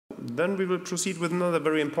Then we will proceed with another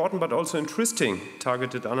very important but also interesting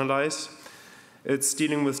targeted analysis. It's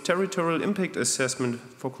dealing with territorial impact assessment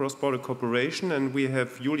for cross-border cooperation, and we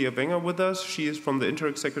have Julia Wengert with us. She is from the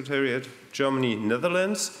INTERREG Secretariat, Germany,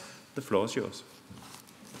 Netherlands. The floor is yours.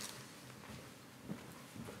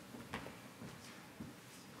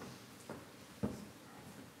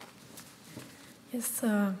 Yes,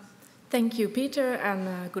 thank you, Peter,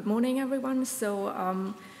 and good morning, everyone.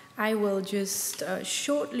 So I will just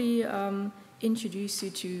shortly introduce you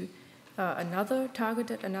to another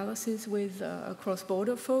targeted analysis with a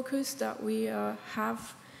cross-border focus that we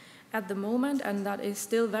have at the moment, and that is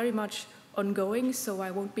still very much ongoing, so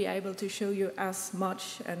I won't be able to show you as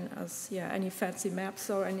much and as any fancy maps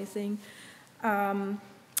or anything.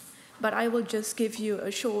 But I will just give you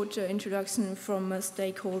a short introduction from a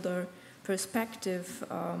stakeholder perspective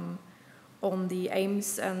on the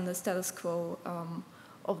aims and the status quo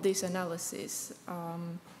of this analysis.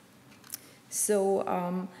 So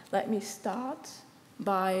let me start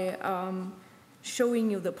by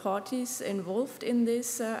showing you the parties involved in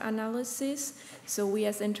this analysis. So we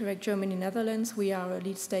as INTERREG Germany Netherlands, we are a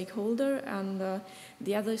lead stakeholder, and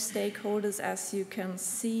the other stakeholders, as you can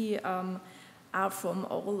see, are from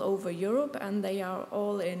all over Europe, and they are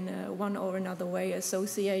all in one or another way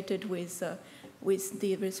associated with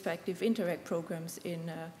the respective INTERREG programs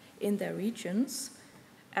in their regions.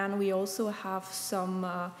 And we also have some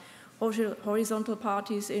horizontal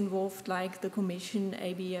parties involved, like the Commission,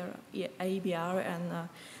 ABR, and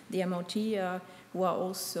the MOT, who are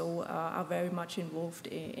also are very much involved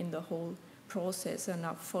in the whole process and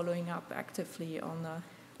are following up actively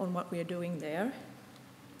on what we are doing there.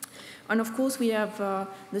 And of course, we have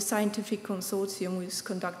the scientific consortium who is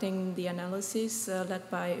conducting the analysis, led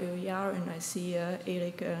by EUR, and I see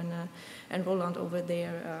Erik and Roland over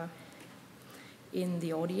there in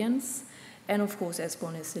the audience. And of course,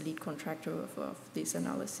 ESPON is the lead contractor of this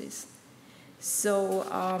analysis. So,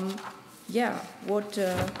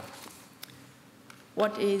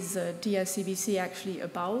 what is DICBC actually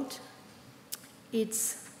about?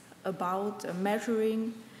 It's about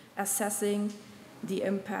measuring, assessing the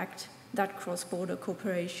impact that cross-border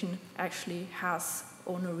cooperation actually has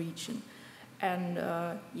on a region. And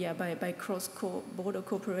by cross-border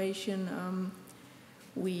cooperation,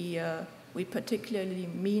 we particularly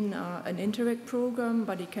mean an INTERREG program,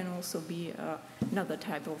 but it can also be another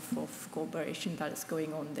type of cooperation that is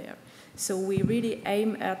going on there. So we really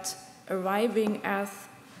aim at arriving at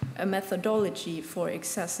a methodology for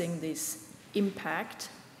assessing this impact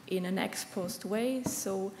in an ex post way.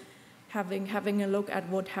 So having a look at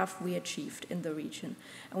what have we achieved in the region.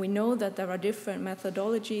 And we know that there are different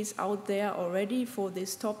methodologies out there already for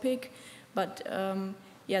this topic, but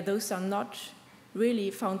those are not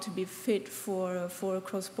really found to be fit for a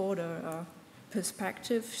cross-border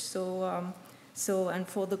perspective. And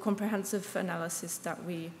for the comprehensive analysis that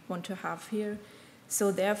we want to have here.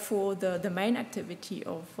 So therefore, the main activity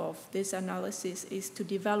of this analysis is to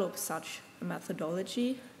develop such a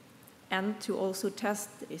methodology and to also test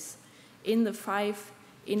this in the 5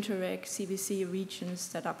 INTERREG CBC regions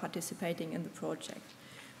that are participating in the project,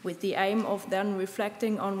 with the aim of then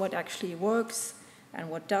reflecting on what actually works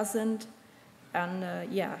and what doesn't, and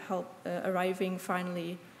help arriving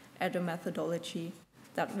finally at a methodology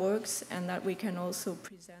that works and that we can also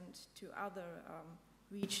present to other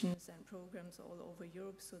regions and programs all over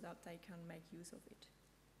Europe so that they can make use of it.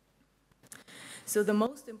 So the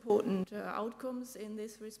most important outcomes in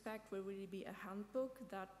this respect will really be a handbook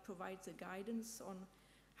that provides a guidance on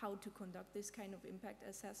how to conduct this kind of impact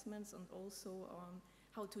assessments and also on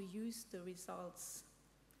how to use the results.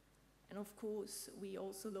 And of course, we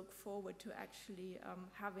also look forward to actually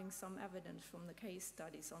having some evidence from the case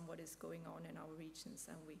studies on what is going on in our regions,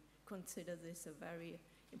 and we consider this a very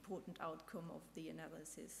important outcome of the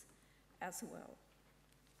analysis as well.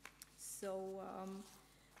 So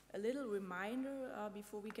a little reminder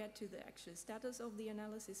before we get to the actual status of the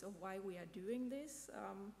analysis of why we are doing this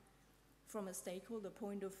from a stakeholder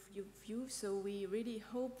point of view. So we really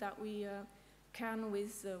hope that we can,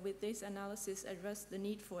 with this analysis, address the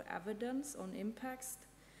need for evidence on impacts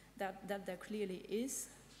that there clearly is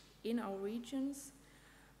in our regions.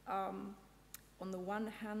 On the one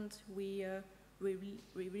hand, we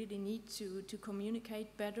really need to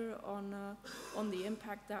communicate better on the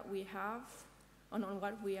impact that we have, on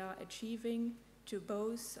what we are achieving to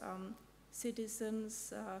both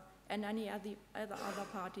citizens and any other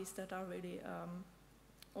parties that are really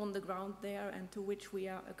on the ground there and to which we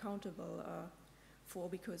are accountable for,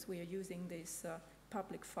 because we are using these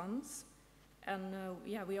public funds. And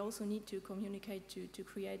we also need to communicate to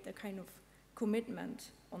create a kind of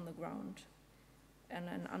commitment on the ground. and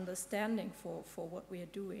an understanding for what we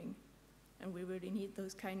are doing. And we really need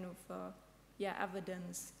those kind of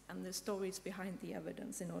evidence and the stories behind the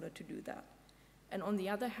evidence in order to do that. And on the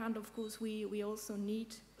other hand, of course, we also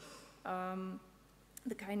need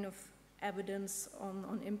the kind of evidence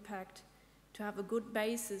on impact to have a good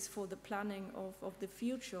basis for the planning of the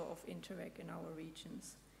future of INTERREG in our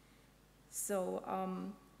regions. So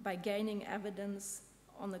by gaining evidence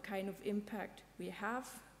on the kind of impact we have,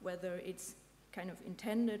 whether it's kind of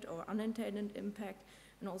intended or unintended impact,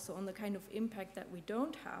 and also on the kind of impact that we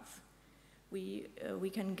don't have, we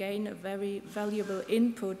can gain a very valuable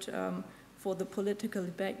input for the political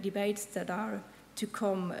debates that are to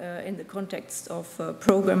come in the context of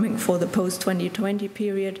programming for the post-2020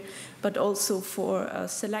 period, but also for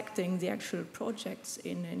selecting the actual projects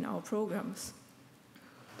in our programs.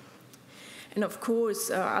 And of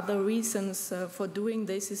course, other reasons for doing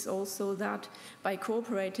this is also that by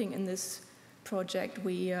cooperating in this project,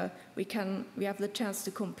 we have the chance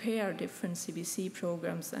to compare different CBC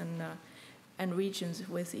programs and regions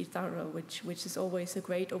with each other, which is always a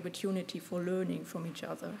great opportunity for learning from each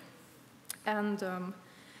other. And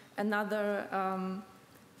another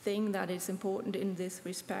thing that is important in this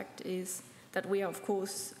respect is that we are, of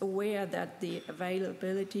course, aware that the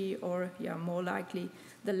availability, or more likely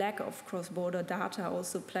the lack of cross-border data,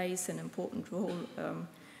 also plays an important role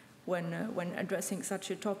when addressing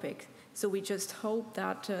such a topic. So we just hope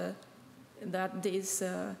that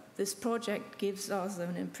this project gives us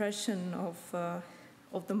an impression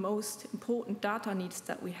of the most important data needs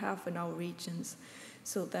that we have in our regions,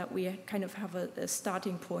 so that we kind of have a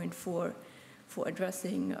starting point for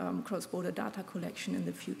addressing cross-border data collection in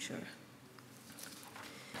the future.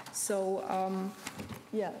 So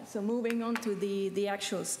so moving on to the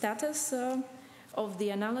actual status of the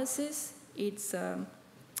analysis, it's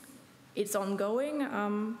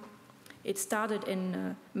ongoing. It started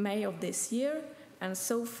in May of this year, and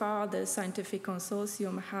so far the scientific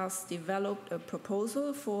consortium has developed a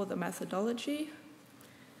proposal for the methodology.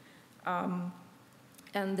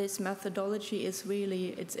 And this methodology is really,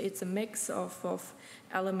 it's a mix of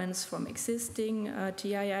elements from existing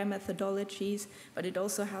TII methodologies, but it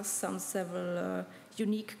also has several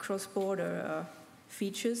unique cross-border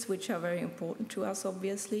features which are very important to us,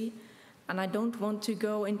 obviously. And I don't want to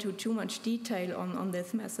go into too much detail on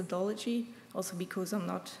this methodology, also because I'm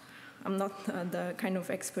not the kind of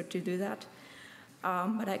expert to do that.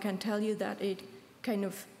 But I can tell you that it kind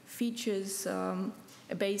of features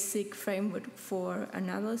a basic framework for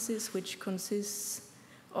analysis, which consists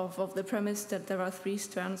of the premise that there are 3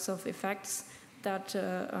 strands of effects that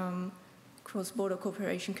cross-border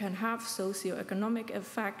cooperation can have: socioeconomic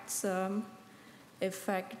effects,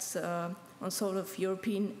 effects on sort of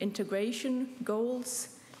European integration goals,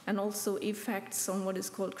 and also effects on what is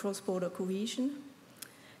called cross-border cohesion.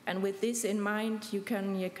 And with this in mind, you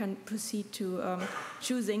can proceed to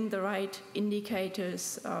choosing the right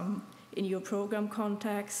indicators in your program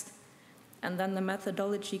context. And then the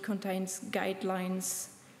methodology contains guidelines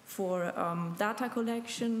for data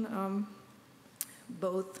collection,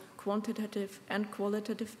 both quantitative and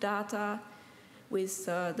qualitative data, with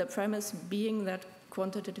the premise being that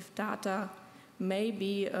quantitative data may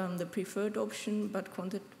be the preferred option, but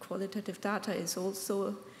qualitative data is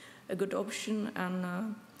also a good option,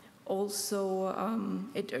 and also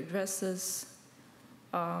it addresses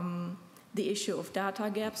the issue of data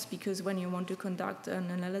gaps, because when you want to conduct an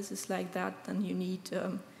analysis like that, then you need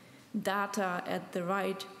data at the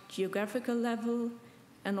right geographical level,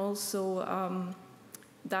 and also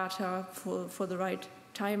data for the right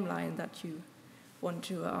timeline that you want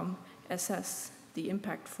to assess the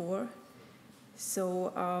impact for.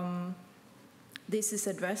 So this is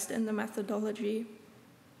addressed in the methodology,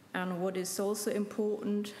 and what is also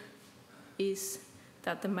important is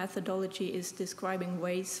that the methodology is describing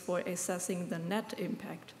ways for assessing the net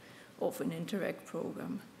impact of an INTERREG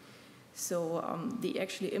program. So the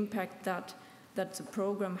actual impact that the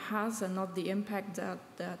program has, and not the impact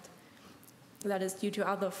that is due to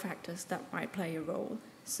other factors that might play a role.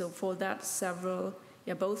 So for that, several,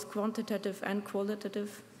 both quantitative and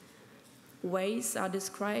qualitative ways are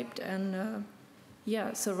described. And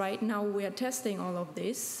so right now we are testing all of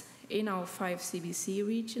this in our 5 CBC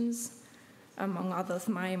regions, among others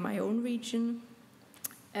my own region.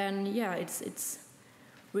 And it's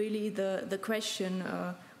really the question,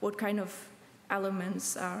 what kind of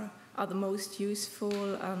elements are the most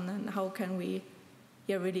useful, and how can we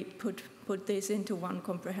really put this into one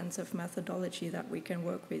comprehensive methodology that we can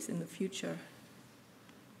work with in the future.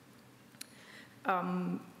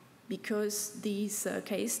 Because these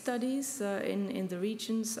case studies in the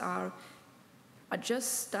regions are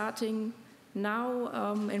just starting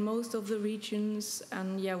now in most of the regions,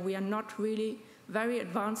 and yeah, we are not really very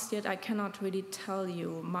advanced yet. I cannot really tell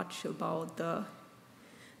you much about the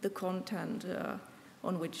content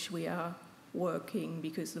on which we are working,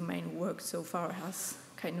 because the main work so far has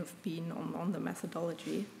kind of been on the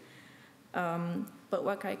methodology. But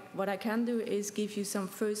what I can do is give you some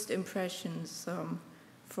first impressions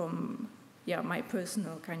from my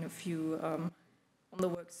personal kind of view on the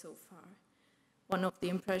work so far. One of the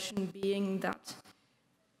impressions being that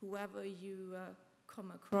whoever you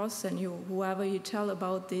come across and whoever you tell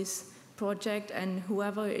about this project and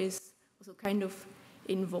whoever is also kind of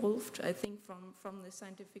involved, I think from the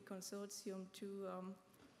scientific consortium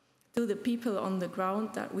to the people on the ground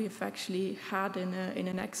that we've actually had in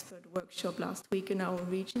an expert workshop last week in our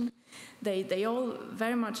region, they all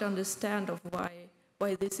very much understand of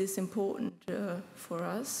why this is important for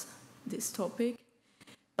us, this topic.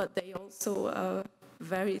 But they also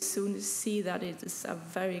very soon see that it is a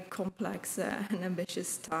very complex and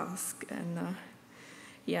ambitious task, and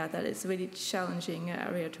that is a really challenging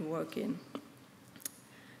area to work in.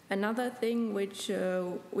 Another thing which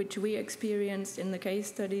we experienced in the case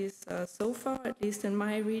studies so far, at least in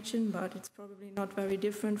my region, but it's probably not very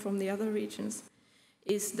different from the other regions,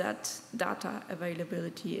 is that data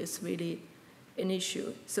availability is really an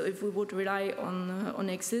issue. So if we would rely on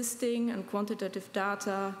existing and quantitative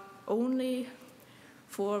data only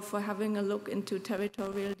for having a look into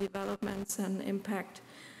territorial developments and impact,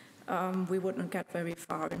 we wouldn't get very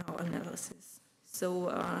far in our analysis. So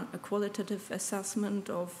a qualitative assessment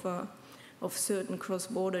of certain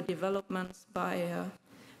cross-border developments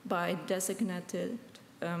by designated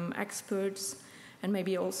experts, and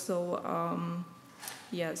maybe also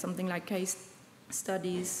something like case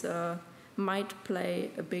studies might play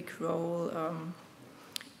a big role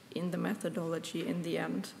in the methodology in the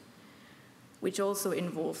end, which also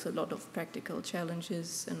involves a lot of practical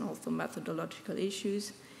challenges and also methodological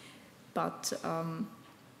issues. But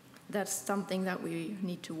that's something that we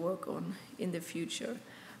need to work on in the future.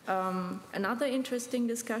 Another interesting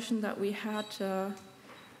discussion that we had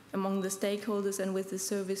among the stakeholders and with the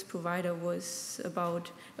service provider was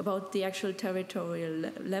about the actual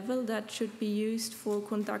territorial level that should be used for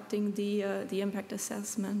conducting the impact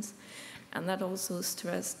assessments. And that also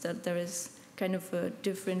stressed that there is kind of a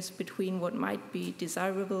difference between what might be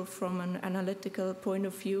desirable from an analytical point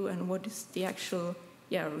of view and what is the actual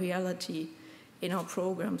reality in our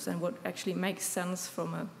programs and what actually makes sense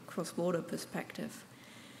from a cross-border perspective.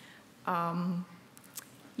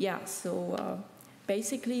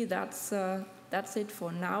 Basically, that's it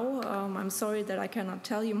for now. I'm sorry that I cannot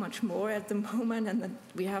tell you much more at the moment, and that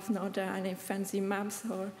we have not any fancy maps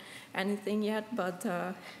or anything yet, but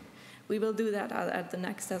we will do that at the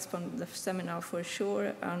next ESPON seminar for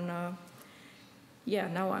sure. And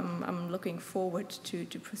now I'm looking forward to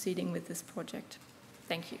proceeding with this project.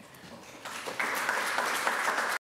 Thank you.